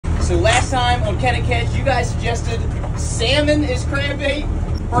So last time on Can It Catch, you guys suggested salmon is crab bait.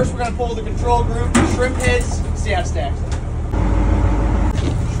 First, we're gonna pull the control group, shrimp heads, see how it stacks.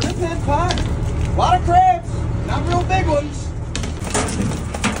 Shrimp head pot, a lot of crabs, not real big ones.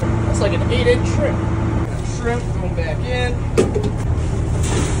 That's like an 8-inch shrimp. Shrimp going back in.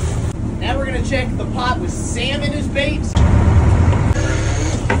 Now we're gonna check the pot with salmon as bait.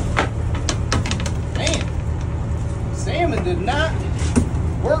 Man, salmon did not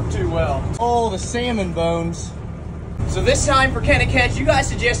work too well. All the salmon bones. So this time for Can It Catch, you guys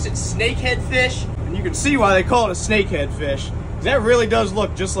suggested snakehead fish, and you can see why they call it a snakehead fish. That really does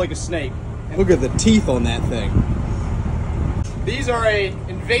look just like a snake. And look at the teeth on that thing. These are an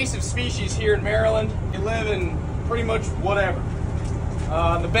invasive species here in Maryland. They live in pretty much whatever.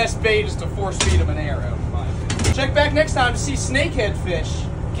 The best bait is to force feed them an arrow. Check back next time to see snakehead fish.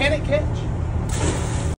 Can it catch?